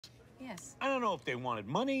Yes. I don't know if they wanted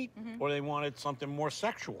money or they wanted something more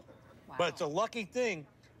sexual. Wow. But it's a lucky thing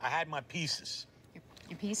I had my pieces.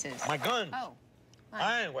 Your pieces? My guns. Oh.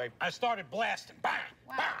 Nice. Anyway, I started blasting. Bang!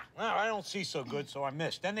 Wow. Bang! Well, I don't see so good, so I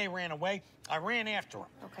missed. Then they ran away. I ran after them.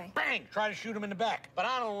 Okay. Bang! Try to shoot them in the back. But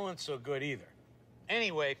I don't run so good either.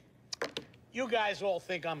 Anyway, you guys all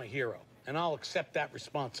think I'm a hero, and I'll accept that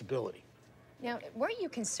responsibility. Now, weren't you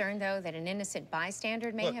concerned, though, that an innocent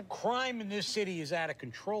bystander may Look, have... crime in this city is out of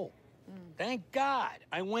control. Thank God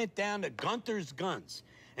I went down to Gunther's Guns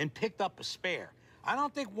and picked up a spare. I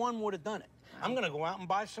don't think one would have done it. I'm going to go out and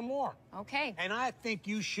buy some more. Okay. And I think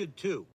you should, too.